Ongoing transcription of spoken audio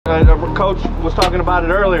Coach was talking about it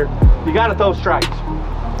earlier, you got to throw strikes.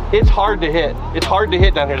 It's hard to hit. It's hard to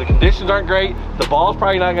hit down here. The conditions aren't great. The ball's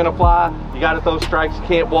probably not going to fly. You got to throw strikes. You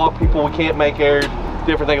can't walk people. We can't make errors,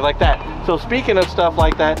 different things like that. So speaking of stuff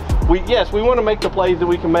like that, yes, we want to make the plays that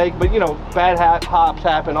we can make, but you know, bad hops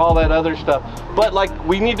happen, all that other stuff. But like,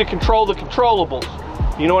 we need to control the controllables.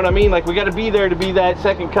 You know what I mean? Like, we got to be there to be that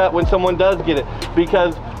second cut when someone does get it,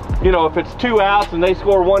 because you know, if it's 2 outs and they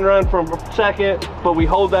score 1 run from second, but we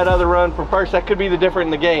hold that other run from first, that could be the difference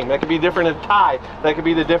in the game. That could be different in tie. That could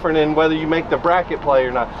be the difference in whether you make the bracket play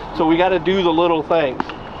or not. So we got to do the little things.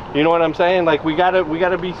 You know what I'm saying? Like, we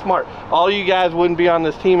gotta be smart. All you guys wouldn't be on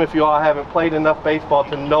this team if you all haven't played enough baseball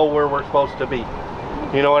to know where we're supposed to be.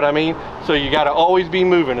 You know what I mean? So you got to always be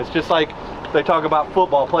moving. It's just like they talk about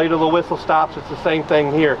football, play till the whistle stops. It's the same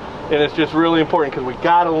thing here, and it's just really important because we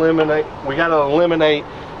got to eliminate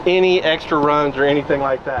any extra runs or anything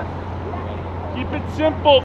like that. Keep it simple.